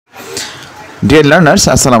Dear learners,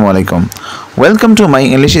 Assalamu alaikum. Welcome to my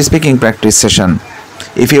English speaking practice session.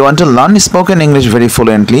 If you want to learn spoken English very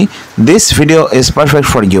fluently, this video is perfect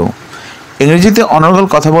for you. ইংরেজিতে অনর্গল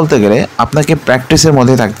কথা বলতে গেলে আপনাকে প্র্যাকটিসের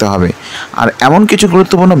মধ্যে থাকতে হবে আর এমন কিছু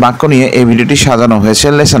গুরুত্বপূর্ণ বাক্য নিয়ে এই ভিডিওটি সাজানো হয়েছে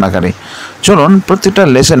লেসন আকারে। চলুন প্রত্যেকটা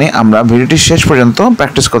লেসনে আমরা ভিডিওটি শেষ পর্যন্ত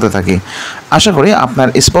প্র্যাকটিস করতে থাকি। আশা করি আপনার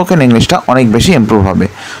স্পোকেন ইংলিশটা অনেক বেশি ইমপ্রুভ হবে।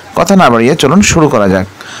 কথা না বাড়িয়ে চলুন শুরু করা যাক।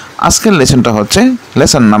 আজকের লেসনটা হচ্ছে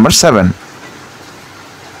লেসন নাম্বার 7।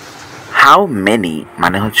 হাউ মেনি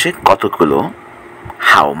মানে হচ্ছে কতগুলো,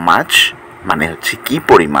 হাউ মাচ মানে হচ্ছে কি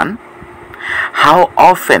পরিমাণ, হাউ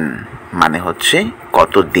অফেন মানে হচ্ছে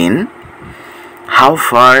কতদিন, হাউ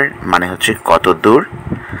ফার মানে হচ্ছে কত দূর,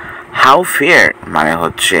 হাউ ফেয়ার মানে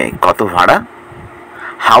হচ্ছে কত ভাড়া,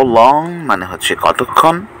 হাউ লং মানে হচ্ছে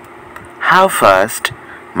কতক্ষণ, হাউ ফাস্ট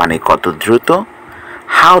মানে কত দ্রুত,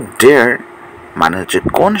 হাউ ডেয়ার মানে হচ্ছে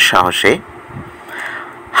কোন সাহসে,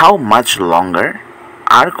 হাউ মাচ লঙ্গার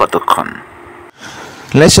আর কতক্ষণ।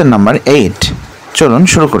 লেসন নাম্বার 8, চলুন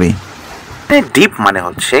শুরু করি। ডিপ মানে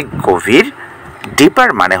হচ্ছে গভীর, ডিপার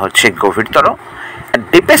মানে হচ্ছে গভীরতর,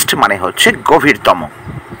 ডিপেস্ট মানে হচ্ছে গভীরতম।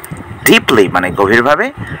 ডিপলি মানে গভীরভাবে,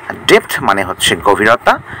 ডেপথ মানে হচ্ছে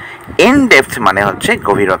গভীরতা, ইন ডেপথ মানে হচ্ছে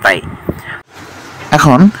গভীরতাই।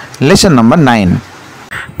 এখন লেসন নাম্বার 9।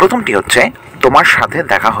 প্রথমটি হচ্ছে তোমার সাথে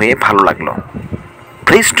দেখা হয়ে ভালো লাগলো,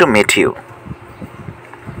 প্লিজ টু মিট ইউ।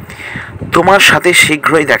 তোমার সাথে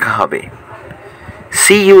শীঘ্রই দেখা হবে,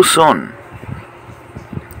 সি ইউ সুন।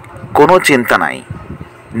 কোনো চিন্তা নাই,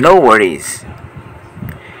 নো ওয়ারিজ।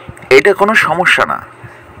 এটা কোনো সমস্যা না,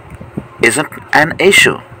 isn't an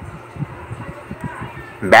issue.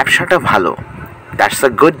 ব্যবসাটা ভালো, that's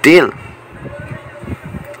a good deal.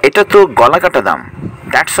 এটা তো গলা কাটা দাম,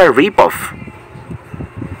 that's a rip off.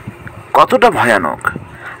 কতটা ভয়ানক,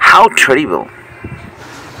 how terrible.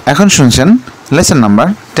 এখন শুনছেন লেসন নাম্বার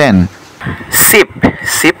 10। সিপ,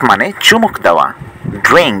 সিপ মানে চুমুক দেওয়া,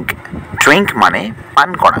 ড্রিঙ্ক, ড্রিঙ্ক মানে পান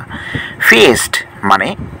করা, ফিস্ট মানে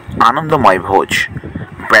আনন্দময় ভোজ,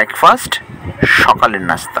 ব্রেকফাস্ট সকালের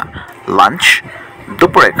নাস্তা, লাঞ্চ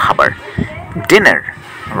দুপুরের খাবার, ডিনার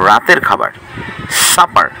রাতের খাবার,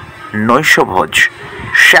 সাপার নৈশভোজ,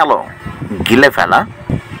 শ্যালো গিলে ফেলা,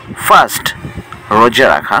 ফাস্ট রোজা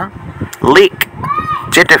রাখা, লিক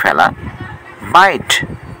চেটে ফেলা, বাইট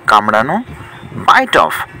কামড়ানো, বাইট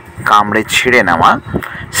অফ কামড়ে ছিঁড়ে নেওয়া,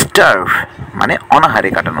 স্টার্ভ মানে অনাহারে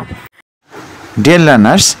কাটানো। ডিয়ার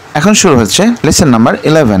লার্নার্স, এখন শুরু হচ্ছে lesson number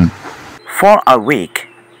 11। For a week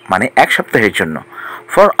মানে এক সপ্তাহের জন্য,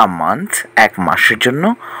 ফর আ মান্থ এক মাসের জন্য,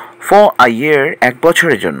 ফর আ ইয়ার এক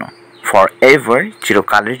বছরের জন্য, ফর এভার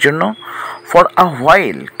চিরকালের জন্য, ফর আ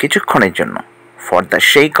হোয়াইল কিছুক্ষণের জন্য, ফর দ্য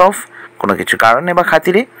শেক অফ কোনো কিছু কারণে বা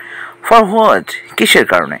খাতিরে, ফর হোয়াট কিসের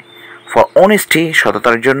কারণে, ফর অনেস্টি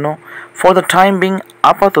সততার জন্য, ফর দ্য টাইম বিং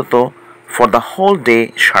আপাতত, ফর দ্য হোল ডে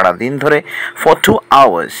সারাদিন ধরে, ফর 2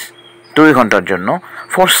 hours 2 ঘন্টার জন্য,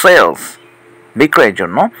 ফর সেলস বিক্রয়ের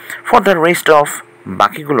জন্য, ফর দ্য রেস্ট অফ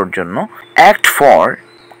বাকিগুলোর জন্য, অ্যাক্ট ফর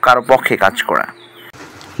কারো পক্ষে কাজ করা।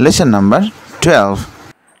 Lesson number 12।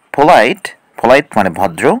 পোলাইট, পোলাইট মানে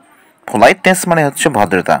ভদ্র, পোলাইটনেস মানে হচ্ছে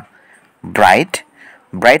ভদ্রতা, ব্রাইট,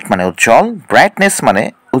 ব্রাইট মানে উজ্জ্বল, ব্রাইটনেস মানে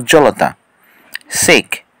উজ্জ্বলতা, সিক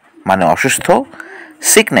মানে অসুস্থ,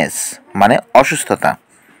 সিকনেস মানে অসুস্থতা,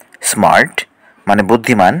 স্মার্ট মানে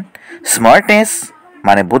বুদ্ধিমান, স্মার্টনেস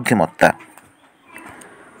মানে বুদ্ধিমত্তা,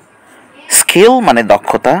 স্কিল মানে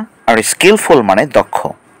দক্ষতা আর স্কিলফুল মানে দক্ষ,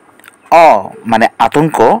 অ মানে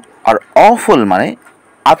আতঙ্ক আর অফুল মানে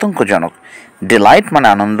আতঙ্কজনক, ডিলাইট মানে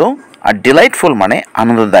আনন্দ আর ডিলাইটফুল মানে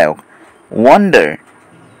আনন্দদায়ক, ওয়ান্ডার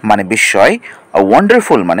মানে বিস্ময় আর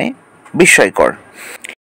ওয়ান্ডারফুল মানে বিস্ময়কর।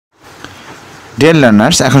 ডিয়ার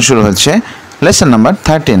লার্নার্স, এখন শুরু হচ্ছে লেসন নাম্বার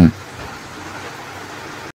 13।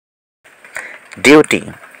 ডিউটি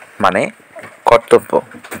মানে কর্তব্য,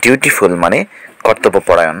 ডিউটিফুল মানে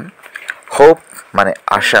কর্তব্যপরায়ণ, হোপ মানে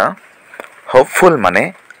আশা, হোপফুল মানে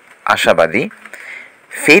আশাবাদী,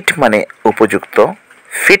 ফিট মানে উপযুক্ত,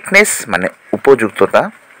 ফিটনেস মানে উপযুক্ততা,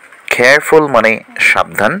 কেয়ারফুল মানে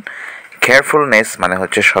সাবধান, কেয়ারফুলনেস মানে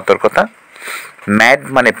হচ্ছে সতর্কতা, ম্যাড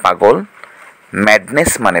মানে পাগল,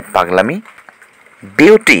 ম্যাডনেস মানে পাগলামি,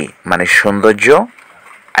 বিউটি মানে সৌন্দর্য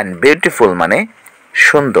অ্যান্ড বিউটিফুল মানে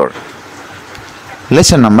সুন্দর।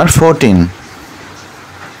 Lesson number 14।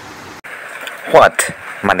 হোয়াট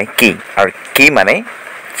মানে কি আর কি মানে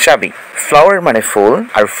চাবি, ফ্লাওয়ার মানে ফুল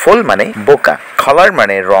আর ফুল মানে বোকা, কালার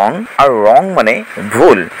মানে রং আর রং মানে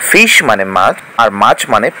ভুল, ফিশ মানে মাছ আর মাছ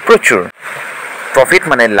মানে প্রচুর, প্রফিট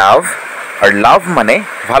মানে লাভ আর লাভ মানে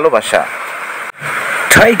ভালোবাসা,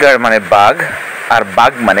 টাইগার মানে বাঘ আর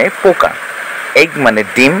বাঘ মানে পোকা, এগ মানে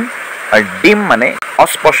ডিম আর ডিম মানে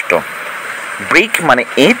অস্পষ্ট, ব্রিক মানে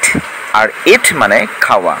ইট আর ইট মানে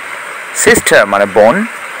খাওয়া, সিস্টার মানে বোন,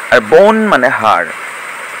 আর বোন মানে হাড়,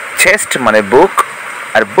 চেস্ট মানে বুক,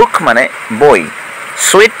 আর বুক মানে বই,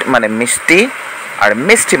 সুইট মানে মিষ্টি, আর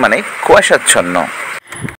মিষ্টি মানে কুয়াশাচ্ছন্ন।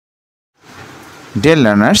 ডিয়ার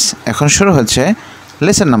লার্নার্স, এখন শুরু হচ্ছে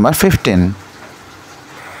লেসন নাম্বার 15।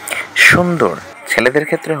 সুন্দর ছেলেদের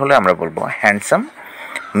ক্ষেত্রে হলে আমরা বলবো হ্যান্ডসাম,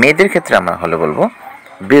 মেয়েদের ক্ষেত্রে আমরা হলে বলবো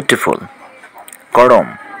বিউটিফুল। গরম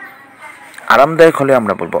আরামদায়ক হলে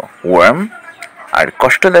আমরা বলবো ওয়ার্ম, আর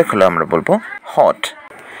কষ্টদায়ক হলে আমরা বলবো হট।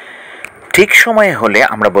 ঠিক সময়ে হলে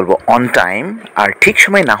আমরা বলবো অন টাইম, আর ঠিক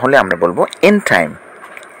সময় না হলে আমরা বলবো ইন টাইম।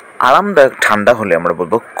 আরামদায়ক ঠান্ডা হলে আমরা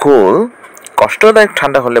বলবো কুল, কষ্টদায়ক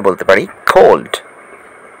ঠান্ডা হলে বলতে পারি কোল্ড।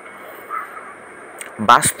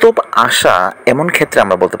 বাস্তব আশা এমন ক্ষেত্রে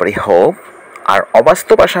আমরা বলতে পারি হোপ, আর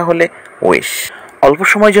অবাস্তব আশা হলে উইশ। অল্প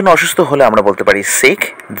সময়ের জন্য অসুস্থ হলে আমরা বলতে পারি সিক,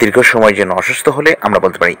 দীর্ঘ সময়ের জন্য অসুস্থ হলে আমরা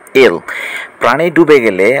বলতে পারি ইল। প্রাণী ডুবে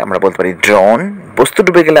গেলে আমরা বলতে পারি ড্রোন, বস্তু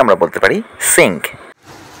ডুবে গেলে আমরা বলতে পারি সিঙ্ক।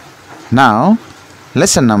 নাও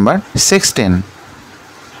লেসন নাম্বার 16।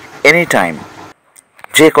 এনি টাইম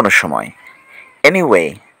যে কোনো সময়, এনিওয়ে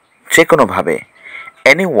যে কোনোভাবে,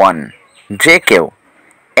 এনিওয়ান যে কেউ,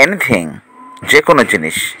 এনিথিং যে কোনো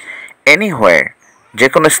জিনিস, এনিহোয়ার যে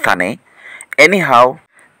কোনো স্থানে, এনিহাউ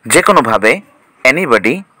যে কোনোভাবে,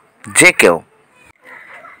 এনিবডি যে কেউ,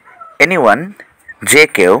 এনিওয়ান যে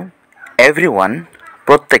কেউ, এভরিওয়ান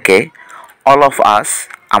প্রত্যেকে, অল অফ আস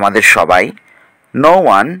আমাদের সবাই, নো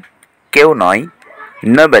ওয়ান কেউ নয়,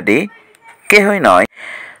 নোবডি কেহই নয়,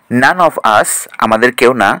 নান অফ আস আমাদের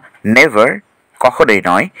কেউ না, নেভার কখনোই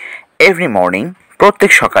নয়, এভরি মর্নিং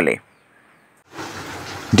প্রত্যেক সকালে।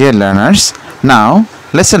 ডিয়ার লার্নার্স, নাও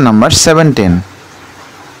লেসন নাম্বার 17।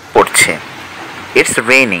 পড়ছে ইটস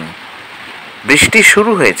রেইনিং বৃষ্টি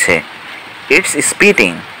শুরু হয়েছে, ইটস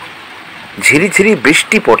স্পিডিং ঝিরিঝিরি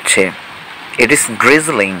বৃষ্টি পড়ছে, ইট ইস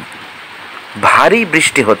ড্রিজলিং ভারী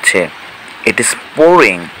বৃষ্টি হচ্ছে, ইট ইস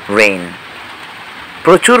পোরিং রেইন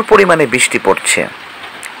প্রচুর পরিমাণে বৃষ্টি পড়ছে,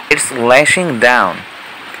 ইটস ল্যাশিং ডাউন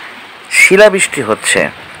শিলাবৃষ্টি হচ্ছে,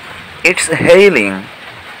 ইটস হেইলিং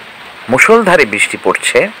মুষলধারে বৃষ্টি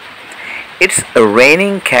পড়ছে, it's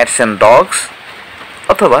raining cats and dogs,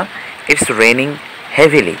 অথবা it's raining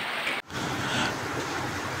heavily.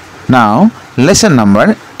 Now lesson number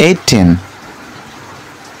 18।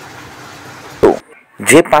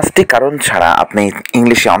 যে 5টি কারণ ছাড়া আপনি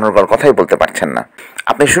ইংলিশে অনর্গল কথাই বলতে পারছেন না,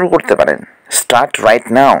 আপনি শুরু করতে পারেন। স্টার্ট রাইট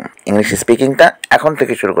নাও, ইংলিশ স্পিকিংটা এখন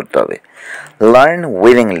থেকে শুরু করতে হবে। লার্ন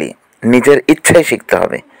উইলিংলি, নিজের ইচ্ছায় শিখতে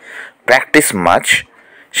হবে। প্র্যাকটিস মাচ,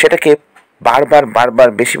 সেটাকে বারবার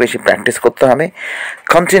বেশি বেশি প্র্যাকটিস করতে হবে।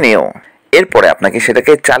 কন্টিনিউ, এরপরে আপনাকে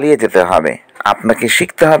সেটাকে চালিয়ে যেতে হবে, আপনাকে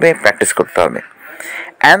শিখতে হবে, প্র্যাকটিস করতে হবে।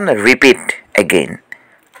 অ্যান্ড রিপিট অ্যাগেইন,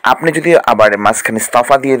 আপনি যদি আবার মাঝখানে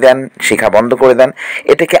স্তফা দিয়ে দেন, শেখা বন্ধ করে দেন,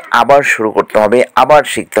 এটাকে আবার শুরু করতে হবে, আবার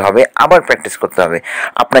শিখতে হবে, আবার প্র্যাকটিস করতে হবে।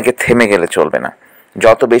 আপনাকে থেমে গেলে চলবে না।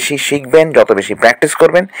 যত বেশি শিখবেন, যত বেশি প্র্যাকটিস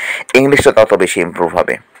করবেন, ইংলিশটা তত বেশি ইমপ্রুভ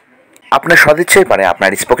হবে। আপনার সদিচ্ছাই পারে আপনার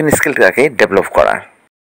স্পোকেন স্কিলটাকে ডেভেলপ করার।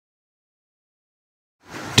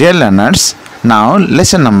 ডিয়ার লার্নার্স, নাও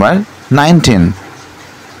লেসন নাম্বার 19।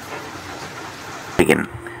 বিগিন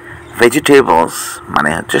ভেজিটেবলস মানে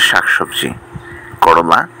হচ্ছে শাকসবজি,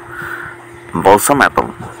 করলা, বলসাম অ্যাপল,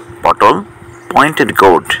 পটল, পয়েন্টেড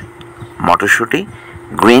গোট, মটরশুঁটি,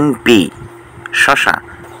 গ্রিন পি, শসা,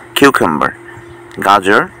 কিউকাম্বার,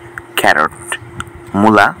 গাজর, ক্যারট,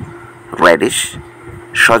 মূলা, রেডিশ,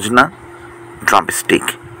 সজনা, ড্রামস্টিক,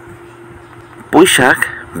 পুঁইশাক,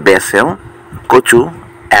 বেসেল, কচু,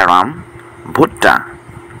 অ্যারাম, ভুট্টা,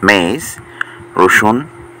 মেজ, রসুন,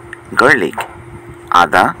 গার্লিক,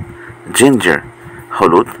 আদা, জিঞ্জার,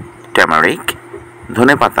 হলুদ, টার্মারিক,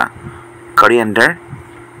 ধনেপাতা, করিয়েন্ডার,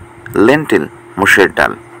 লেন্টিল মুসুর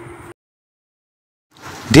ডাল।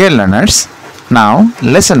 ডিয়ার লার্নার্স, নাও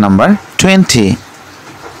লেসন নাম্বার 20।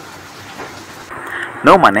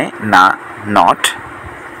 নো মানে না, নট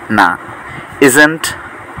না, ইজেন্ট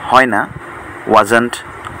হয় না, ওয়াজেন্ট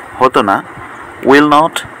হতো না, উইল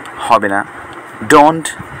নট হবে না, ডোন্ট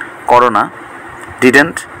করো না,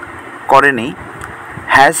 ডিডেন্ট করেনি,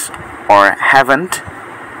 হ্যাজ অর হ্যাভেন্ট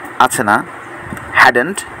আছে না,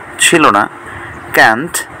 হ্যাডেন্ট ছিল না,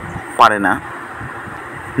 ক্যান্ট পারে না।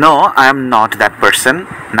 No I am not that person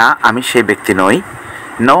না, আমি সেই ব্যক্তি নই।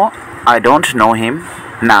 No I don't know him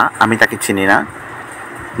না, আমি তাকে চিনি না।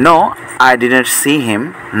 No I didn't see him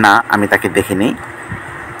না, আমি তাকে দেখিনি।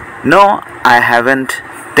 নো আই হ্যাভেন্ট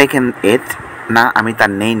টেকেন ইট না, আমি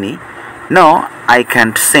তার নেইনি। নো আই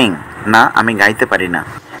ক্যান্ট সিং না, আমি গাইতে পারি না।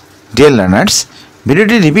 ডিয়ার লার্নার্স,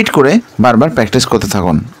 ভিডিওটি রিপিট করে বারবার প্র্যাকটিস করতে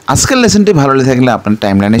থাকুন। আজকের লেসনটি ভালো লেগে থাকলে আপনার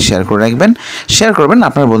টাইমলাইনে শেয়ার করে রাখবেন, শেয়ার করবেন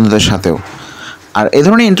আপনার বন্ধুদের সাথেও। আর এই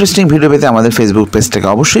ধরনের ইন্টারেস্টিং ভিডিও পেতে আমাদের ফেসবুক পেজটাকে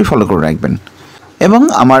অবশ্যই ফলো করে রাখবেন এবং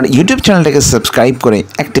আমার ইউটিউব চ্যানেলটাকে সাবস্ক্রাইব করে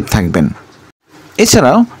অ্যাক্টিভ থাকবেন।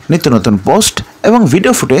 এছাড়াও নিত্য নতুন পোস্ট এবং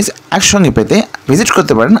ভিডিও ফুটেজ একসঙ্গে পেতে ভিজিট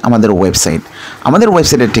করতে পারেন আমাদের ওয়েবসাইট। আমাদের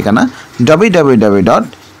ওয়েবসাইটের ঠিকানা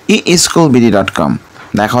www.eschoolbd.com।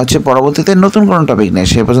 দেখা হচ্ছে পরবর্তীতে নতুন কোনো টপিক নিয়ে।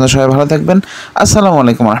 সে পর্যন্ত সবাই ভালো থাকবেন। আসসালামু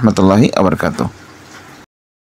আলাইকুম রহমতুল্লাহি আবরকাতুহু।